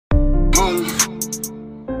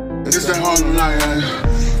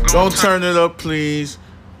Don't turn it up, please.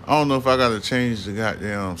 I don't know if I gotta change the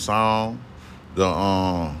goddamn song,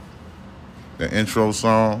 the intro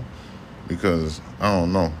song, because I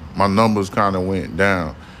don't know. My numbers kind of went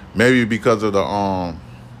down. Maybe because of I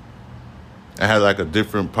had like a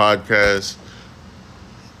different podcast,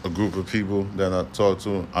 a group of people that I talked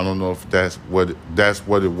to. I don't know if that's what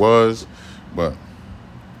it was, but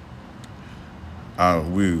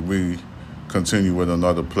we continue with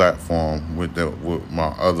another platform with my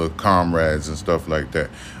other comrades and stuff like that.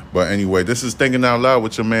 But anyway, this is Thinking Out Loud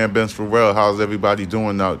with your man Ben Farrell. How's everybody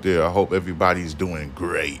doing out there? I hope everybody's doing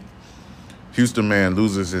great. Houston man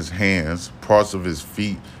loses his hands, parts of his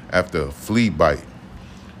feet after a flea bite.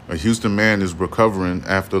 A Houston man is recovering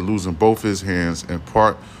after losing both his hands and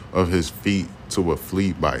part of his feet to a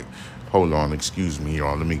flea bite. Hold on, excuse me,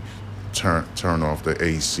 y'all. Let me turn off the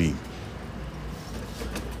AC.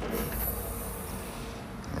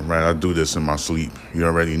 All right, I do this in my sleep. You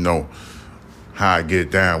already know how I get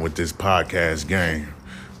down with this podcast game.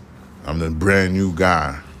 I'm the brand new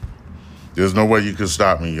guy. There's no way you can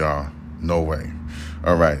stop me, y'all. No way.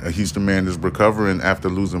 All right, a Houston man is recovering after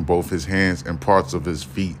losing both his hands and parts of his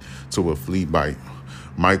feet to a flea bite.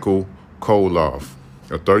 Michael Koloff,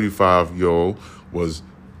 a 35-year-old, was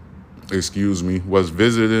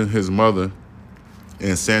visiting his mother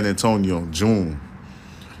in San Antonio in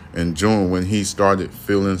June when he started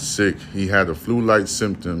feeling sick. He had a flu-like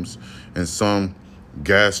symptoms and some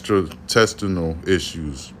gastrointestinal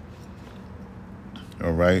issues.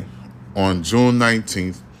 All right. On June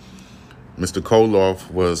 19th, Mr.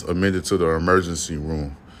 Koloff was admitted to the emergency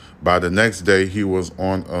room. By the next day, he was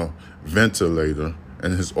on a ventilator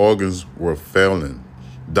and his organs were failing.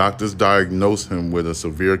 Doctors diagnosed him with a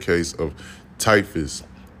severe case of typhus,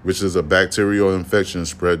 which is a bacterial infection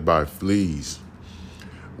spread by fleas.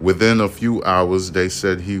 Within a few hours, they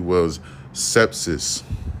said he was sepsis,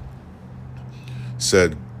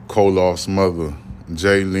 said Koloff's mother,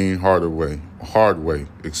 Jaleen Hardway.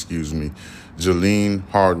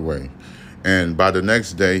 And by the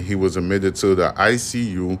next day, he was admitted to the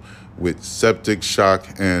ICU with septic shock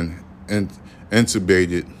and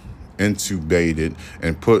intubated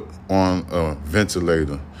and put on a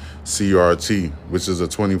ventilator, CRT, which is a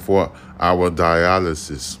 24-hour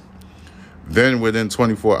dialysis. Then within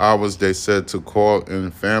 24 hours, they said to call in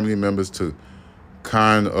family members to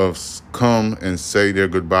kind of come and say their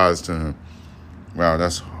goodbyes to him. Wow,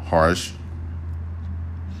 that's harsh.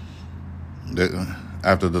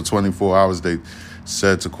 After the 24 hours, they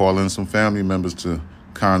said to call in some family members to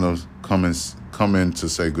kind of come in to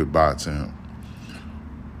say goodbye to him.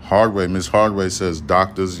 Miss Hardway says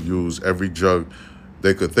doctors use every drug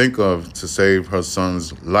they could think of to save her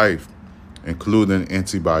son's life, including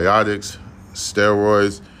antibiotics,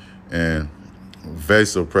 steroids, and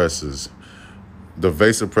vasopressors. The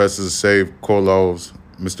vasopressors saved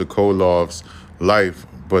Mr. Koloff's life,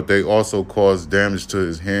 but they also caused damage to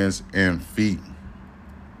his hands and feet.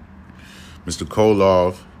 Mr.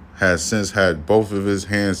 Koloff has since had both of his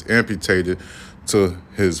hands amputated to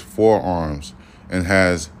his forearms and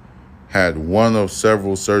has had one of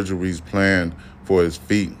several surgeries planned for his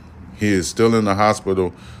feet. He is still in the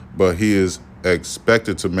hospital, but he is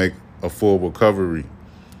expected to make a full recovery.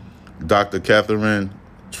 Dr. Catherine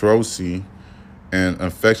Troisi, an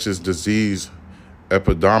infectious disease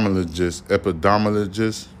epidemiologist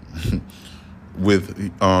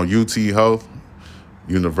with UT Health,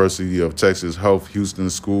 University of Texas Health Houston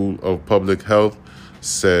School of Public Health,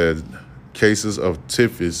 said cases of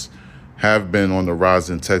typhus have been on the rise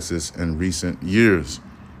in Texas in recent years.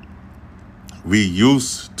 We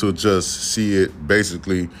used to just see it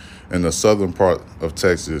basically in the southern part of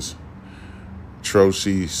Texas,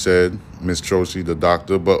 Troisi said, Miss Troisi, the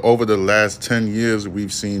doctor. But over the last 10 years,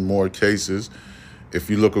 we've seen more cases. If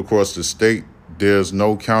you look across the state, there's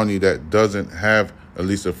no county that doesn't have at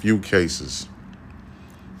least a few cases.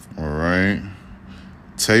 All right.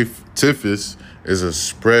 Typhus is a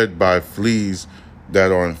spread by fleas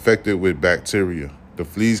that are infected with bacteria. The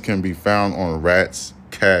fleas can be found on rats,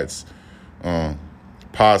 cats,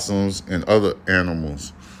 possums, and other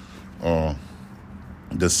animals.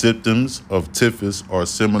 The symptoms of typhus are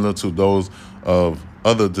similar to those of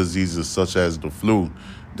other diseases such as the flu.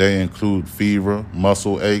 They include fever,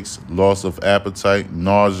 muscle aches, loss of appetite,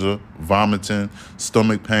 nausea, vomiting,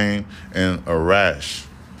 stomach pain, and a rash.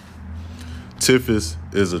 Typhus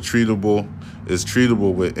is treatable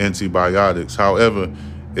with antibiotics. However,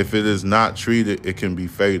 if it is not treated, it can be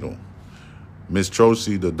fatal. Ms.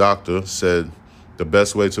 Troisi, the doctor, said the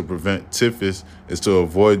best way to prevent typhus is to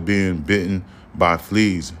avoid being bitten by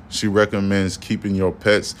fleas. She recommends keeping your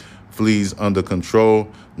pet's fleas under control,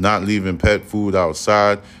 not leaving pet food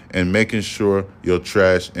outside, and making sure your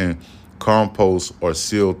trash and compost are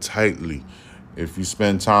sealed tightly. If you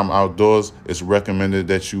spend time outdoors, it's recommended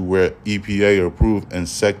that you wear EPA-approved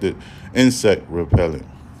insect repellent.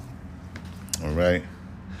 All right.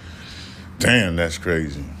 Damn, that's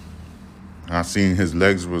crazy. I seen his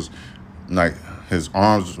legs was like his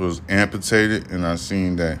arms was amputated, and I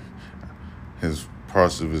seen that his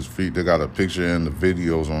parts of his feet. They got a picture in the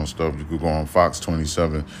videos on stuff. You could go on Fox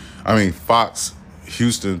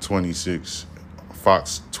Houston 26,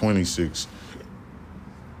 Fox 26.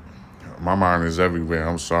 My mind is everywhere.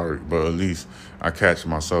 I'm sorry, but at least I catch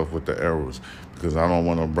myself with the errors because I don't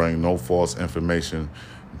want to bring no false information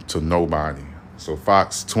to nobody. So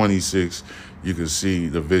Fox 26, you can see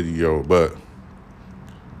the video, but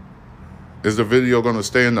is the video going to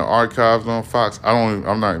stay in the archives on Fox?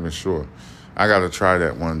 I'm not even sure. I got to try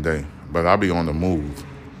that one day, but I'll be on the move.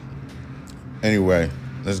 Anyway,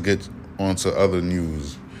 let's get on to other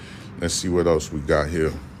news. Let's see what else we got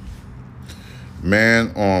here.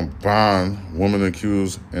 Man on bond, woman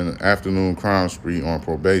accused in an afternoon crime spree on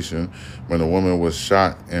probation when a woman was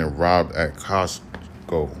shot and robbed at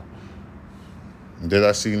Costco. Did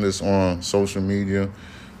I see this on social media?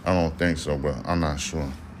 I don't think so, but I'm not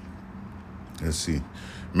sure. Let's see.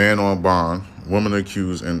 Man on bond, woman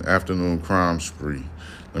accused in afternoon crime spree.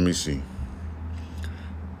 Let me see.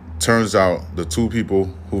 Turns out the two people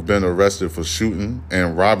who've been arrested for shooting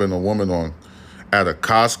and robbing a woman at a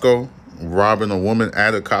Costco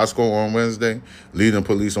on Wednesday, leading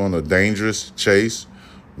police on a dangerous chase.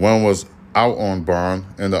 One was out on bond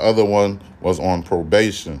and the other one was on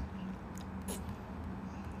probation.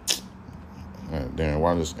 Damn,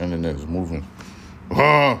 why this internet is moving?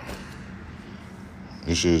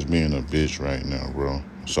 This shit is being a bitch right now, bro.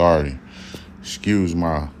 Sorry. Excuse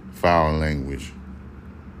my foul language.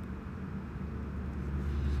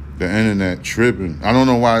 The internet tripping. I don't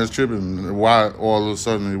know why it's tripping. Why all of a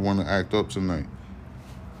sudden they want to act up tonight.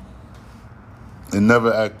 It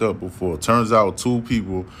never act up before. Turns out two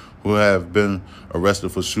people who have been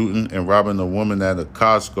arrested for shooting and robbing a woman at a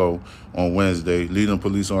Costco on Wednesday, leading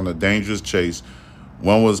police on a dangerous chase.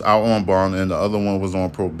 One was out on bond and the other one was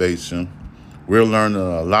on probation. We're learning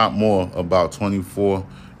a lot more about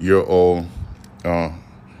 24-year-old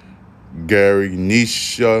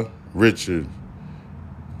Garnisha Richard.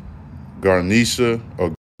 Garnisha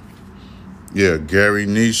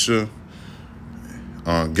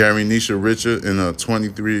Richard and a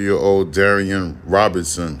 23-year-old Darian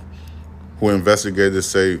Robertson, who investigators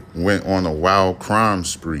say went on a wild crime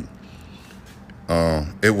spree.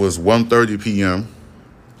 It was 1:30 p.m.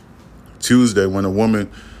 Tuesday when a woman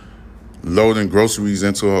loading groceries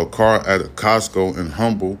into her car at a Costco in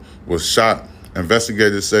Humble was shot.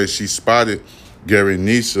 Investigators say she spotted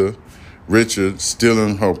Garnisha Richard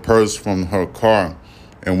stealing her purse from her car.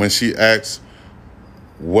 And when she asked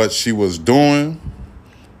what she was doing,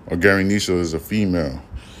 Garnisha is a female,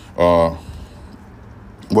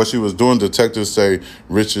 what she was doing, detectives say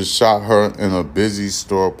Richard shot her in a busy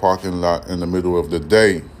store parking lot in the middle of the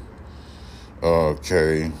day.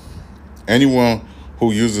 Okay. Anyone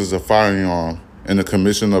who uses a firearm in the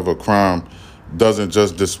commission of a crime doesn't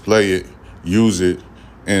just display it, use it.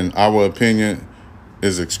 In our opinion,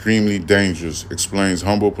 is extremely dangerous, explains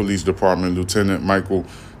Humboldt Police Department Lieutenant Michael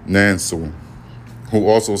Nansel, who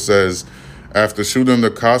also says after shooting the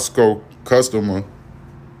Costco customer,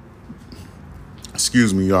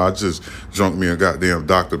 excuse me, y'all, I just drunk me a goddamn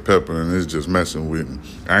Dr. Pepper and it's just messing with me.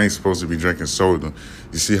 I ain't supposed to be drinking soda.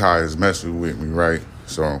 You see how it's messing with me, right?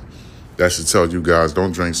 So that should tell you guys,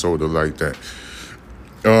 don't drink soda like that.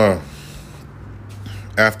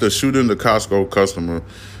 After shooting the Costco customer,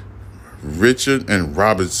 Richard and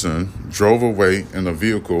Robertson drove away in a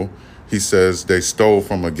vehicle he says they stole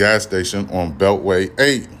from a gas station on Beltway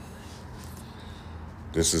 8.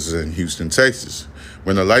 This is in Houston, Texas.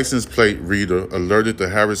 When the license plate reader alerted the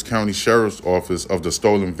Harris County Sheriff's Office of the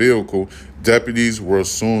stolen vehicle, deputies were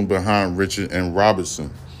soon behind Richard and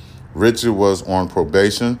Robertson. Richard was on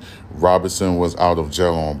probation. Robertson was out of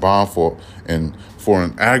jail on bond for an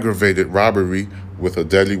aggravated robbery with a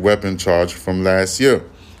deadly weapon charge from last year.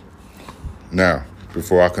 Now,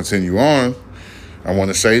 before I continue on, I want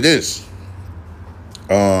to say this.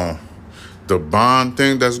 The bond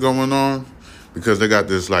thing that's going on, because they got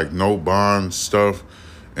this like no bond stuff,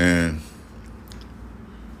 and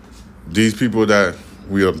these people that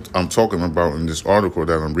I'm talking about in this article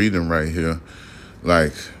that I'm reading right here,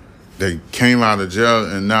 like they came out of jail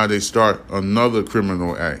and now they start another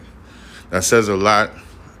criminal act. That says a lot.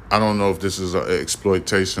 I don't know if this is an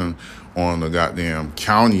exploitation on the goddamn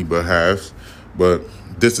county behalf, but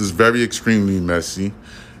this is very extremely messy,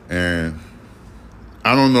 and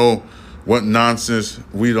I don't know what nonsense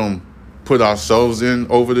we don't put ourselves in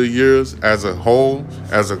over the years as a whole,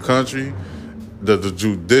 as a country, the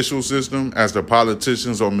judicial system, as the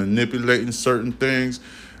politicians are manipulating certain things.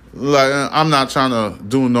 Like, I'm not trying to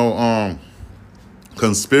do no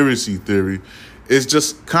conspiracy theory. It's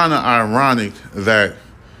just kind of ironic that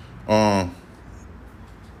um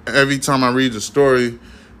every time I read the story,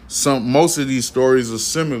 most of these stories are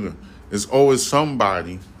similar. It's always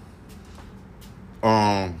somebody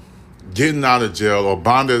um getting out of jail or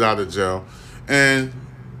bonded out of jail, and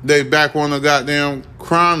they back on a goddamn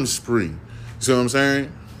crime spree. See what I'm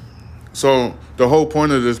saying? So the whole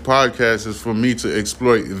point of this podcast is for me to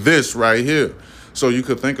exploit this right here, so you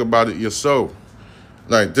could think about it yourself.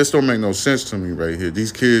 Like, this don't make no sense to me right here.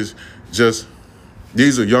 These kids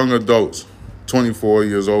these are young adults, 24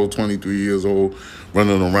 years old, 23 years old,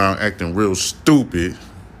 running around acting real stupid.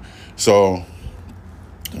 So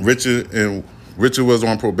Richard was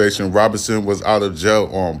on probation. Robinson was out of jail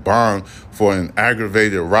on bond for an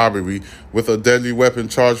aggravated robbery with a deadly weapon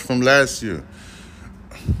charge from last year.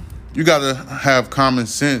 You gotta have common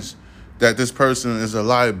sense that this person is a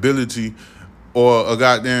liability or a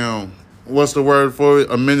goddamn, what's the word for it?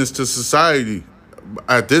 A menace to society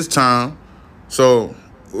at this time. So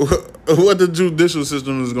what the judicial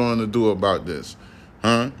system is going to do about this?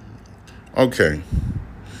 Huh? Okay.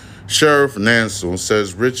 Sheriff Nansel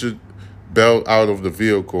says Richard bailed out of the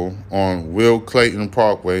vehicle on Will Clayton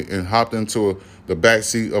Parkway and hopped into the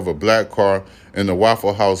backseat of a black car in the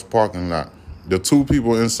Waffle House parking lot. The two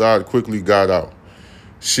people inside quickly got out.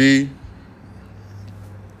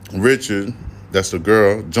 Richard, that's the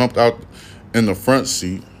girl, jumped in the front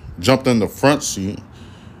seat,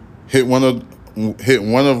 hit one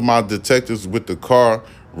of my detectives with the car,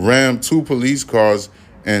 rammed two police cars,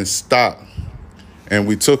 and stopped. And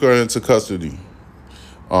we took her into custody.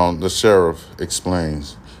 The sheriff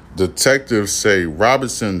explains. Detectives say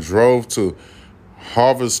Robinson drove to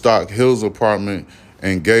Harvard Hills apartment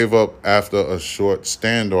and gave up after a short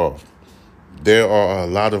standoff. There are a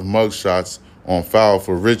lot of mugshots on file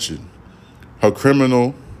for Richard. Her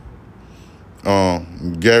criminal,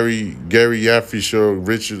 Gary Yaffisher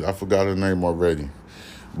Richard, I forgot her name already.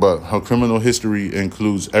 But her criminal history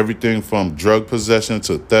includes everything from drug possession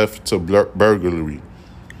to theft to burglary,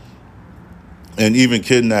 and even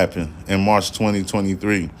kidnapping in March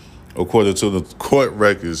 2023. According to the court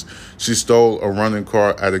records, she stole a running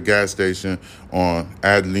car at a gas station on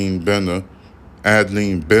Adeline Bender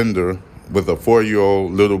with a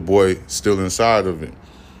 4-year-old little boy still inside of it.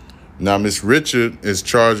 Now, Miss Richard is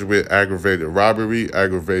charged with aggravated robbery,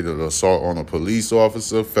 aggravated assault on a police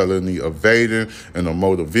officer, felony evading in a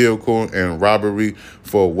motor vehicle, and robbery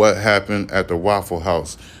for what happened at the Waffle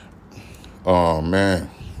House. Oh, man.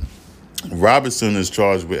 Robinson is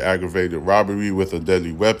charged with aggravated robbery with a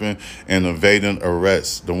deadly weapon and evading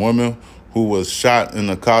arrest. The woman who was shot in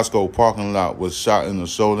the Costco parking lot was shot in the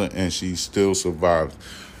shoulder, and she still survived.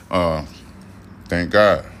 Thank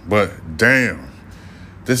God. But damn,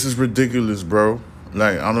 this is ridiculous, bro.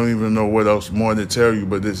 Like, I don't even know what else more to tell you,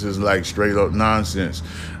 but this is like straight up nonsense.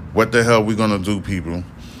 What the hell we gonna do, people?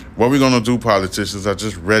 What we gonna do, politicians? I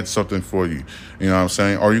just read something for you. You know what I'm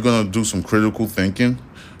saying? Are you gonna do some critical thinking?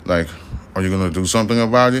 Like, are you going to do something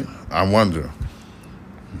about it? I wonder.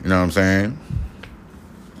 You know what I'm saying?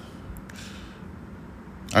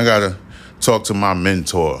 I got to talk to my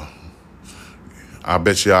mentor. I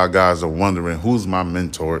bet y'all guys are wondering who's my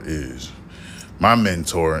mentor is. My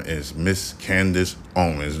mentor is Miss Candace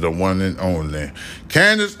Owens, the one and only.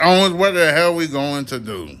 Candace Owens, what the hell we going to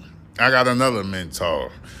do? I got another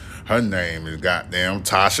mentor. Her name is goddamn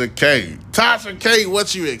Tasha K. Tasha K,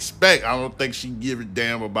 what you expect? I don't think she give a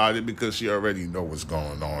damn about it because she already know what's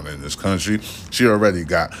going on in this country. She already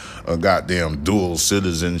got a goddamn dual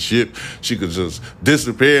citizenship. She could just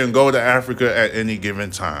disappear and go to Africa at any given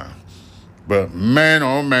time. But man,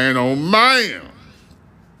 oh man, oh man.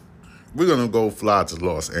 We're going to go fly to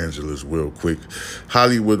Los Angeles real quick.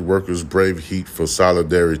 Hollywood workers brave heat for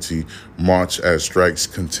solidarity march as strikes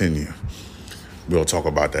continue. We'll talk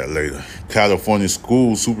about that later. California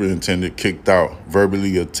school superintendent kicked out,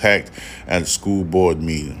 verbally attacked at a school board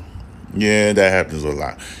meeting. Yeah, that happens a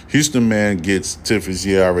lot. Houston man gets Tiffany's.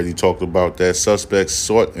 Yeah, I already talked about that. Suspects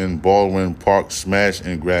sought in Baldwin Park smash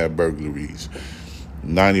and grab burglaries.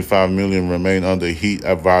 95 million remain under heat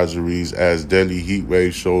advisories as deadly heat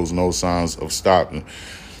wave shows no signs of stopping.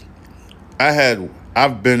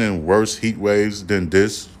 I've been in worse heat waves than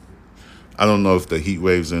this. I don't know if the heat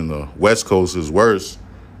waves in the West Coast is worse,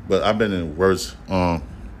 but I've been in worse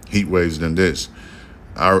heat waves than this.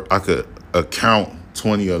 I could account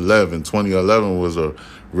 2011. 2011 was a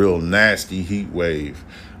real nasty heat wave.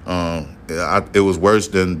 It was worse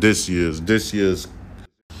than this year's. This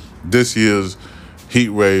year's heat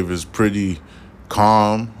wave is pretty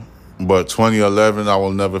calm, but 2011, I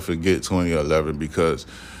will never forget 2011 because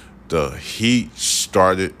the heat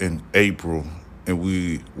started in April and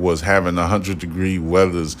we was having 100-degree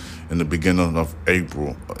weathers in the beginning of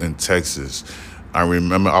April in Texas. I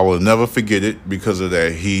remember, I will never forget it because of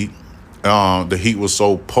that heat. The heat was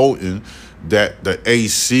so potent that the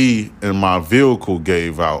AC in my vehicle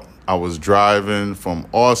gave out. I was driving from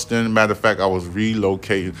Austin. Matter of fact, I was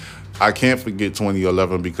relocating. I can't forget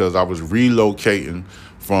 2011 because I was relocating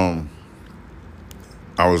from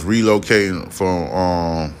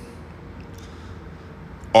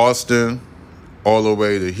Austin all the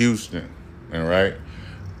way to Houston. And right,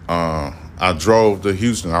 I drove to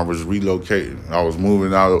Houston. I was relocating. I was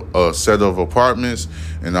moving out a set of apartments,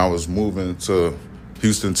 and I was moving to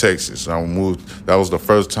Houston, Texas. That was the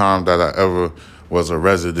first time that I ever was a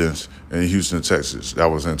resident in Houston, Texas. That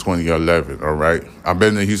was in 2011, all right? I've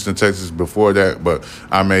been to Houston, Texas before that, but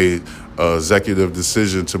I made an executive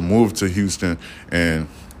decision to move to Houston in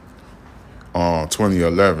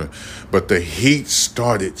 2011. But the heat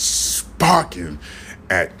started sparking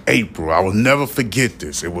at April. I will never forget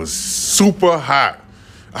this. It was super hot.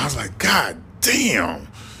 I was like, God damn.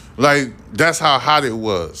 Like, that's how hot it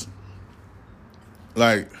was.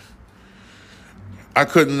 Like, I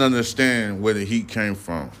couldn't understand where the heat came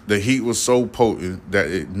from. The heat was so potent that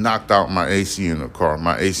it knocked out my AC in the car.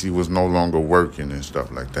 My AC was no longer working and stuff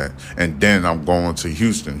like that. And then I'm going to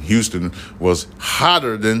Houston. Houston was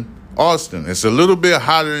hotter than Austin. It's a little bit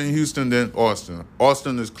hotter in Houston than Austin.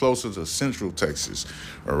 Austin is closer to Central Texas,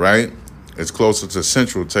 all right? It's closer to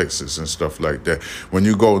Central Texas and stuff like that. When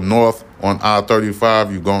you go north on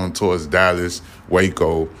I-35, you're going towards Dallas,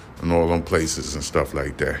 Waco, and all them places and stuff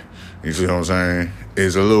like that. You see what I'm saying?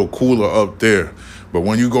 It's a little cooler up there. But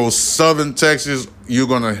when you go southern Texas, you're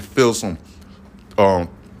going to feel some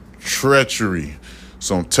treachery,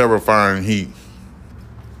 some terrifying heat.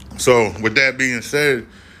 So with that being said,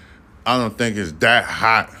 I don't think it's that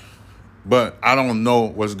hot. But I don't know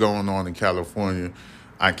what's going on in California.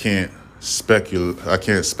 I can't speculate. I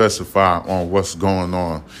can't specify on what's going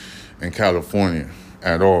on in California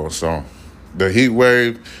at all. So the heat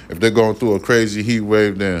wave, if they're going through a crazy heat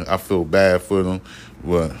wave, then I feel bad for them.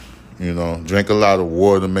 But, drink a lot of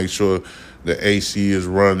water, make sure the AC is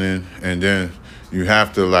running. And then you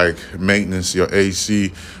have to, maintenance your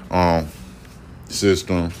AC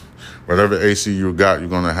system. Whatever AC you got, you're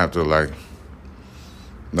going to have to,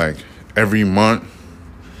 every month,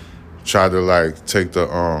 try to, take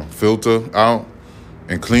the filter out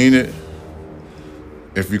and clean it.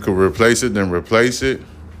 If you could replace it, then replace it.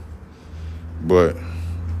 But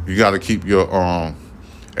you got to keep your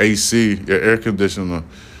AC, your air conditioner,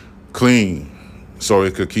 clean so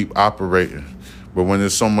it could keep operating. But when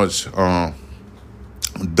there's so much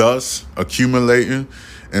dust accumulating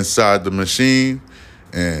inside the machine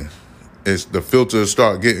and the filters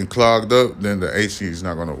start getting clogged up, then the AC is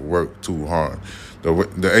not going to work too hard.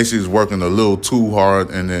 The AC is working a little too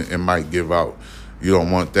hard, and then it might give out. You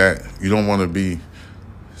don't want that. You don't want to be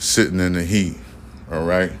sitting in the heat, all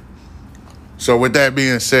right? So with that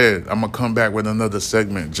being said, I'm going to come back with another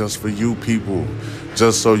segment just for you people,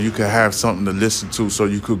 just so you can have something to listen to, so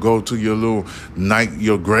you could go to your little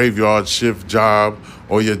your graveyard shift job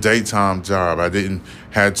or your daytime job. I didn't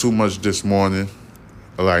have too much this morning.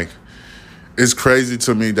 It's crazy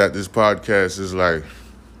to me that this podcast is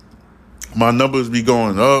my numbers be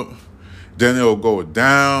going up, then it'll go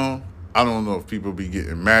down. I don't know if people be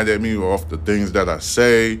getting mad at me or off the things that I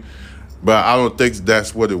say. But I don't think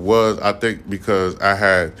that's what it was. I think because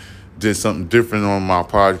I did something different on my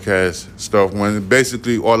podcast stuff, when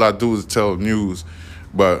basically all I do is tell news,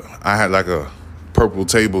 but I had a purple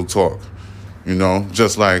table talk,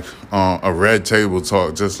 just like a red table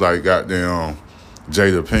talk, just like goddamn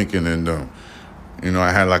Jada Pinkett and them.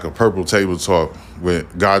 I had a purple table talk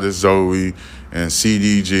with Goddess Zoe and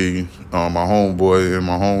CDG, my homeboy and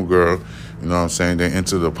my homegirl. You know what I'm saying? They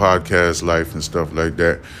into the podcast life and stuff like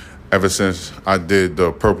that. Ever since I did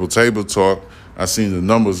the Purple Table Talk, I seen the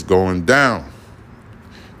numbers going down.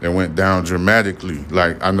 They went down dramatically.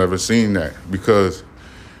 I never seen that because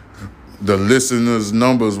the listeners'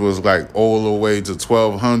 numbers was all the way to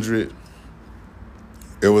 1,200.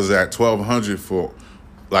 It was at 1,200 for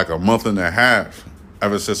a month and a half.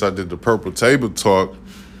 Ever since I did the Purple Table Talk,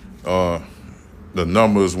 the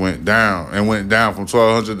numbers went down. It went down from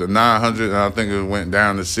 1,200 to 900, and I think it went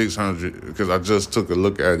down to 600 because I just took a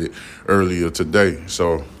look at it earlier today.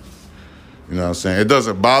 So You know what I'm saying? It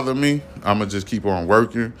doesn't bother me. I'm going to just keep on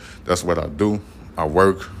working. That's what I do. I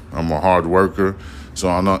work. I'm a hard worker. So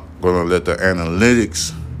I'm not going to let the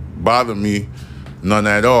analytics bother me none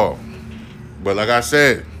at all. But like I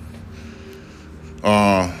said,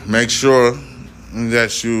 make sure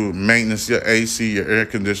that you maintenance your AC, your air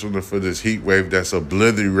conditioner for this heat wave that's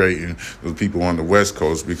obliterating the people on the West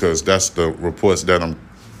Coast, because that's the reports that I'm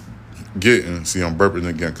getting. See, I'm burping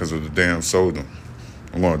again because of the damn soda.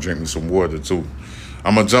 I'm going to drink me some water, too.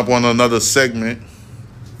 I'm going to jump on another segment.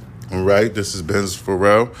 All right, this is Benz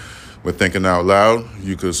Pharrell with Thinking Out Loud.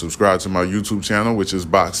 You could subscribe to my YouTube channel, which is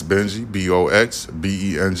Box Benji,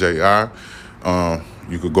 BoxBenji.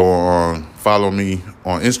 You could go on, follow me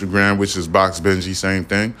on Instagram, which is Box Benji, same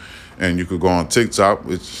thing. And you could go on TikTok,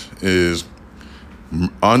 which is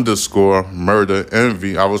 _murder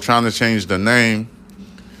envy. I was trying to change the name,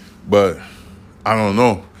 but I don't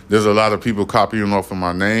know. There's a lot of people copying off of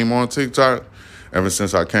my name on TikTok ever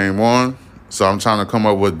since I came on. So I'm trying to come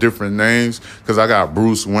up with different names, because I got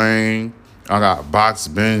Bruce Wayne, I got Box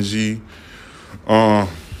Benji,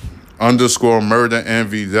 _murder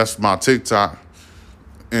envy. That's my TikTok.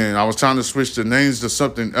 And I was trying to switch the names to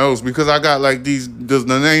something else, because I got like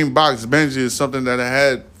the name Box Benji is something that I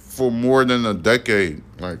had for more than a decade.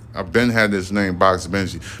 Like, I've been had this name Box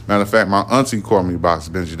Benji. Matter of fact, my auntie called me Box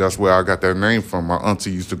Benji. That's where I got that name from. My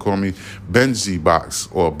auntie used to call me Benji Box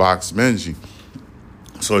or Box Benji.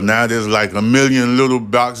 So now there's like a million little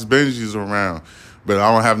Box Benjis around, but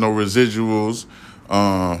I don't have no residuals.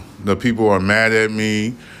 The people are mad at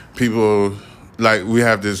me. People, like, we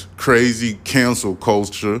have this crazy cancel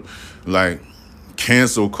culture, like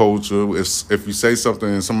cancel culture. If you say something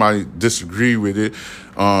and somebody disagree with it,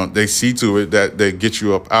 they see to it that they get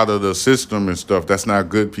you up out of the system and stuff. That's not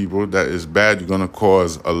good, people. That is bad. You're going to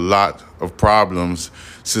cause a lot of problems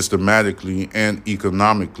systematically and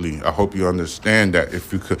economically. I hope you understand that.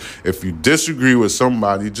 If you disagree with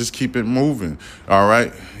somebody, just keep it moving. All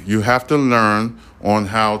right? You have to learn on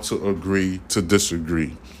how to agree to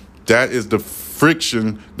disagree. That is the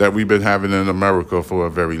friction that we've been having in America for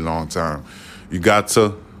a very long time. You got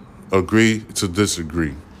to agree to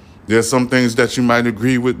disagree. There's some things that you might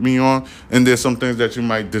agree with me on, and there's some things that you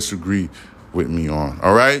might disagree with me on,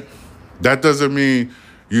 all right? That doesn't mean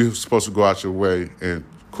you're supposed to go out your way and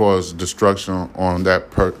cause destruction on that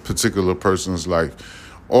particular person's life.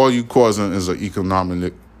 All you causing is an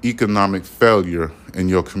economic failure in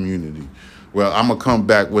your community. Well, I'm going to come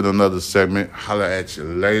back with another segment. Holla at you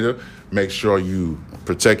later. Make sure you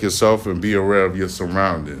protect yourself and be aware of your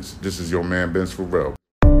surroundings. This is your man, Benz Pharrell.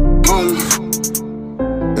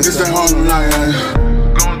 It's that Harlem night.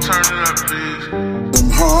 Gon' turn it up, please. Them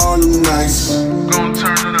Harlem nights. Gon'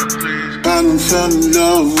 turn it up, please. I done fell in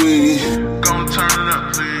love with it. Gon' turn it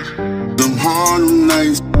up, please. Them Harlem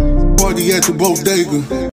nights. Party at the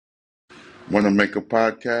bodega. Want to make a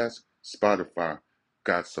podcast? Spotify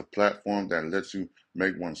got a platform that lets you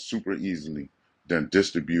make one super easily, then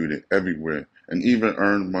distribute it everywhere, and even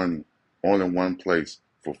earn money all in one place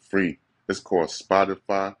for free. It's called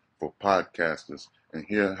Spotify for Podcasters, and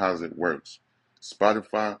here how it works.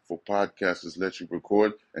 Spotify for Podcasters lets you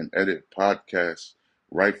record and edit podcasts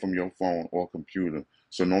right from your phone or computer.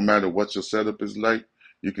 So no matter what your setup is like,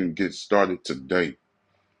 you can get started today.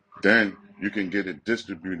 Then you can get it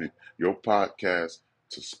distributed, your podcast,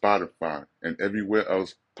 to Spotify and everywhere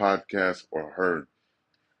else podcasts are heard.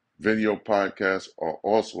 Video podcasts are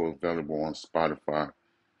also available on Spotify.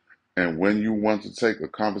 And when you want to take a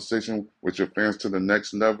conversation with your fans to the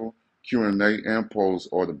next level, Q&A and polls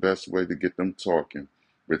are the best way to get them talking.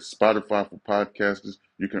 With Spotify for Podcasters,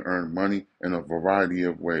 you can earn money in a variety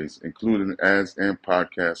of ways, including ads and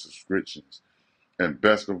podcast subscriptions. And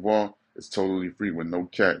best of all, it's totally free with no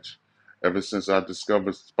catch. Ever since I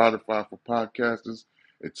discovered Spotify for Podcasters,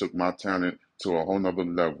 it took my talent to a whole nother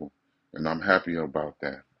level, and I'm happy about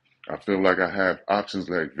that. I feel like I have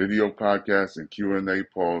options like video podcasts and Q&A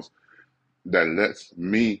polls that lets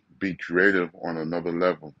me be creative on another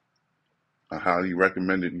level. I highly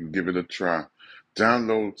recommend it. You give it a try.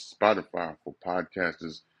 Download Spotify for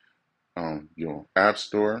Podcasters on your app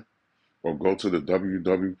store, or go to the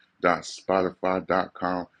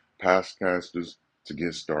www.spotify.com podcasters to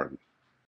get started.